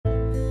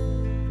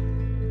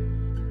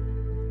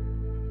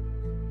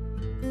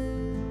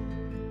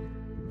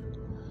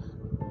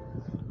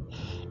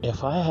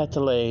If I had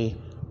to lay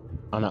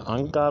on an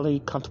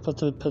ungodly,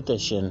 comfortable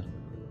position,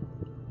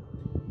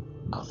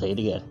 I'll say it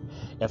again.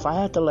 If I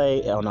had to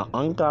lay on an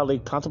ungodly,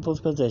 comfortable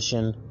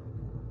position,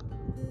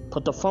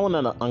 put the phone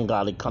in an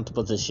ungodly,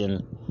 comfortable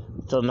position,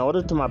 so in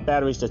order for my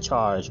batteries to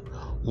charge,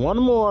 one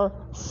more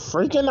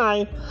freaking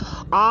night,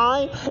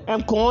 I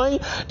am going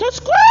to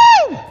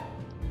scream!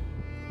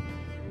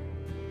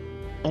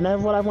 And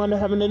that's what I wanted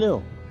having to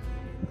do.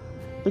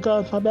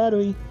 Because my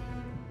battery,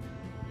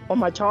 or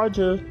my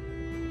charger,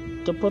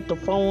 to put the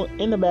phone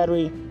in the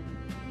battery,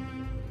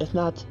 is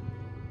not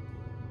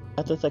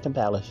at the second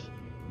palace.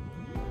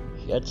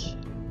 Yet,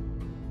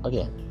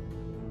 again.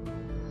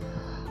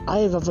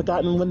 I even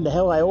forgotten when the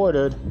hell I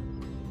ordered.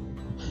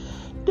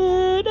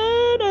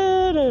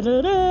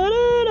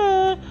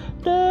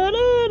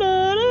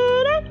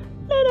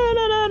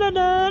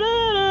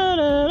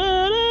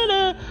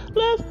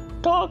 Let's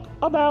talk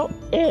about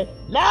it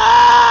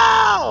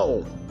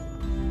now!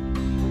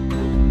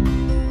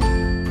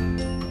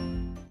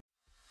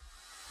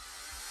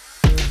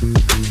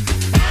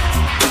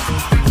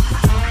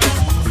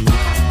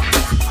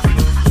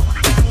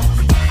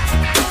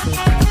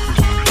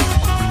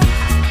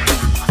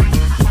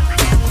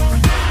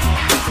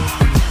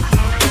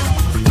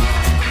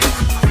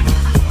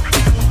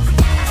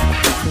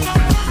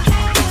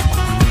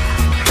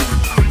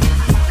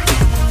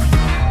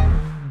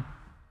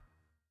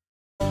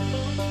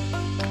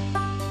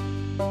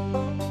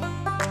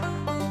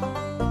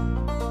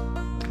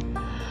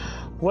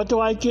 What do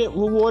I get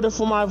rewarded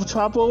for my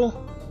trouble?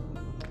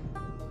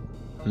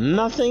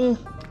 Nothing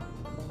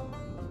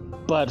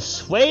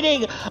but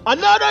waiting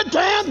another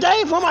damn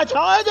day for my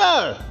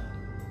charger!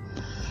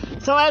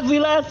 So as we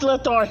last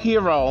left our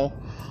hero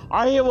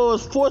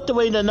was forced to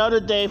wait another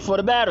day for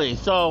the battery.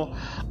 So,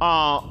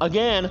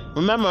 again,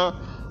 remember,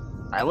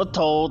 I was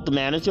told the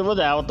manager was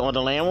out, or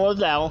the landlord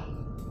was out,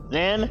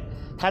 then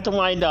had to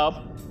wind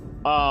up,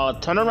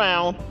 turn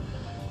around,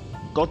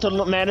 go to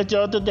the manager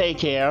of the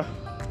daycare,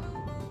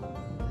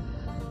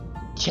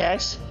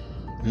 checks,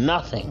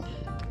 nothing.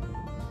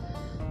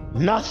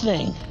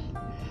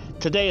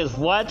 Today is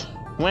what?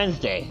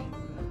 Wednesday.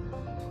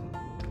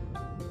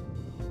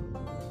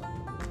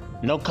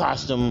 No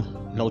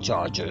costume, no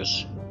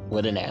chargers,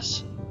 with an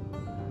S.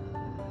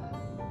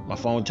 My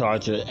phone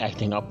charger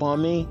acting up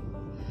on me,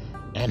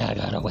 and I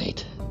gotta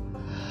wait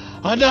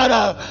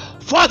another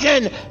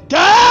fucking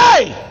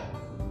day!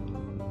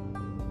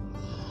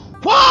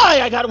 Why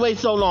I gotta wait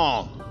so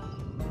long?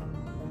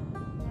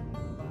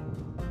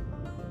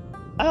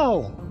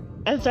 Oh,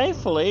 and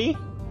thankfully,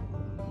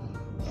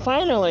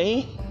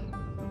 finally,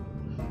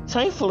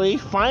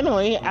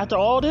 after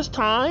all this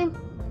time,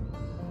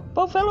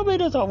 both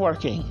elevators are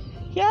working.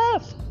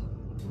 Yes.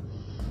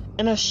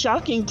 In a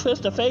shocking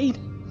twist of fate,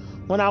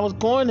 when I was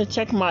going to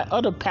check my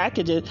other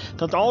packages,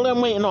 because all I'm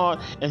waiting on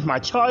is my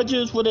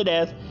chargers with an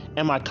S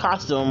and my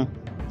costume.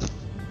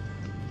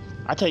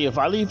 I tell you, if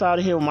I leave out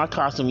of here with my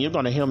costume, you're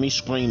going to hear me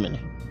screaming.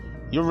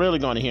 You're really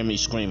going to hear me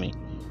screaming.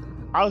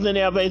 I was in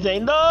the elevator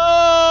saying, no!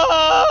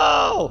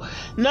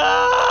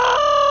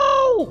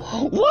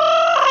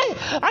 Why?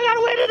 I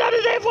gotta wait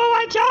another day for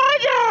my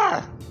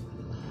charger!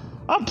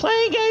 I'm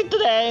playing game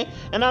today,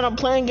 and then I'm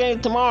playing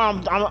game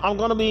tomorrow. I'm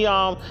gonna be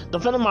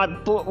defending my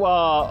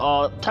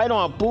title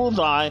on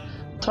Bullseye.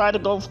 Try to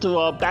go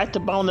to back to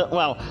Bonus.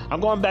 Well, I'm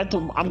going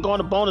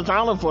to Bonus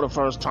Island for the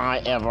first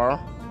time ever,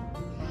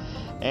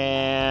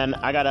 and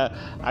I gotta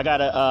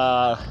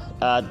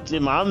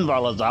get my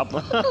umbrellas up.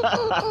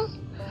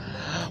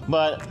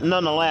 But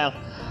nonetheless,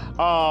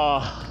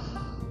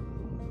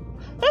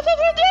 this is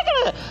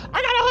ridiculous!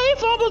 I gotta wait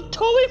for almost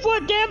 2 weeks for a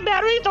damn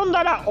battery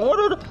that I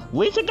ordered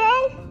weeks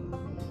ago?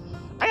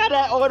 I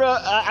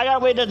gotta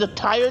wait the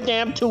entire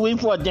damn 2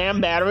 weeks for a damn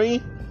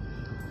battery?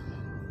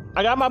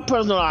 I got my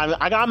personal item,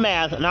 I got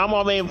math, and I'm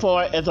waiting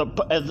for it as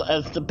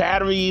the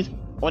batteries,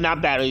 well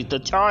not batteries, the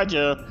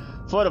charger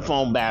for the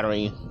phone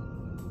battery.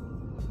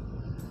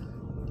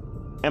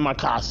 And my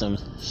costume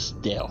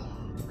still.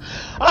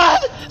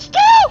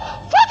 Still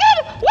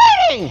fucking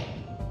waiting!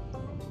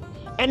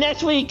 And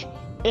next week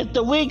is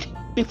the week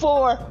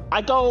before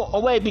I go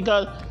away,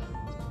 because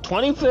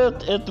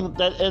 25th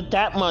is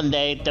that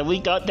Monday, the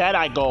week that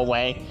I go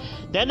away.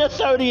 Then the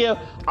 30th,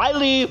 I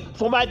leave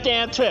for my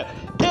damn trip.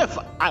 If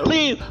I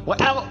leave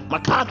without my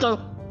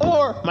costume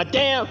or my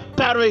damn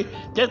battery,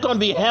 there's gonna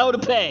be hell to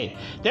pay.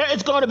 There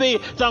is gonna be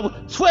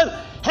some swift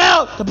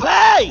hell to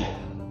pay!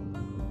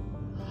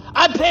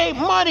 I paid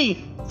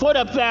money for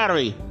the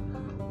battery.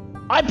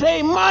 I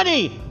paid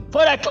money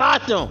for that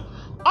costume.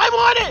 I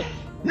want it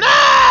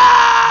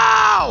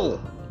now!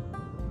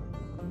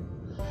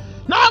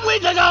 Not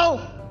weeks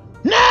ago,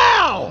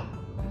 now!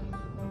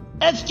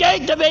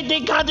 Escape to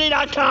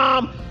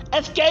BigDCountry.com.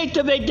 Escape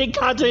to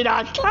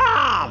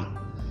BigDCountry.com.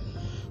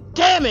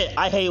 Damn it,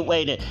 I hate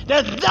waiting.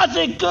 There's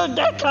nothing good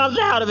that comes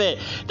out of it.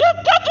 There's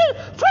nothing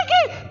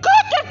freaking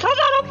good that comes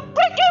out of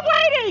freaking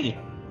waiting.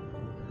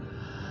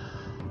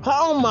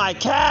 Oh my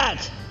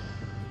cat.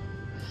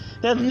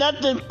 There's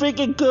nothing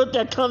freaking good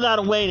that comes out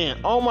of waiting.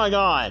 Oh my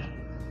god.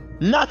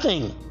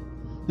 Nothing.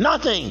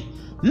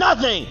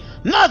 Nothing!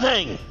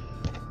 Nothing!